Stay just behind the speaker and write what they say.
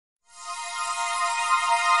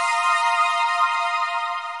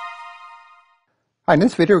Hi, in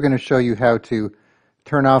this video we're going to show you how to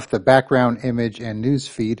turn off the background image and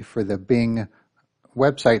newsfeed for the Bing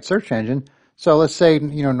website search engine. So let's say,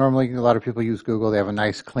 normally a lot of people use Google. They have a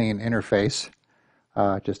nice clean interface,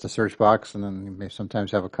 just a search box, and then you may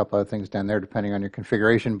sometimes have a couple other things down there depending on your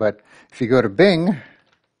configuration. But if you go to Bing,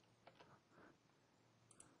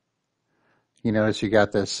 you notice you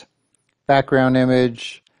got this background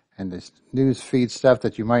image and this newsfeed stuff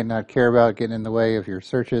that you might not care about getting in the way of your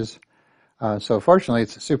searches. So fortunately,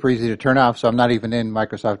 it's super easy to turn off. So I'm not even in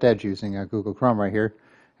Microsoft Edge using Google Chrome right here.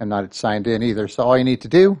 I'm not signed in either. So all you need to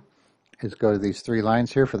do is go to these three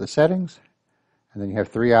lines here for the settings. And then you have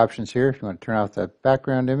three options here. If you want to turn off the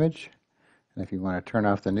background image, and if you want to turn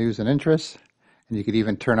off the news and interests, and you could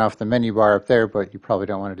even turn off the menu bar up there, but you probably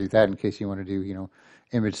don't want to do that in case you want to do,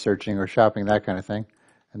 image searching or shopping, that kind of thing.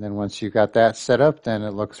 And then once you got that set up, then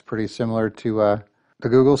it looks pretty similar to the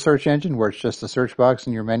Google search engine, where it's just a search box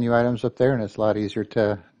and your menu items up there, and it's a lot easier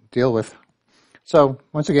to deal with. So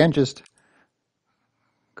once again, just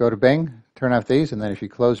go to Bing, turn off these, and then if you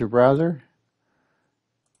close your browser,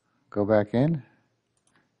 go back in.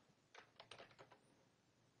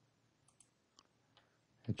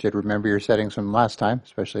 It should remember your settings from last time,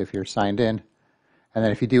 especially if you're signed in. And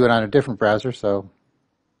then if you do it on a different browser, so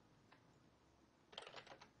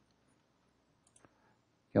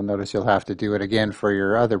you'll notice you'll have to do it again for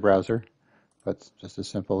your other browser. But it's just as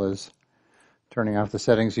simple as turning off the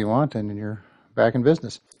settings you want, and you're back in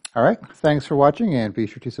business. All right, thanks for watching, and be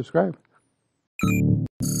sure to subscribe.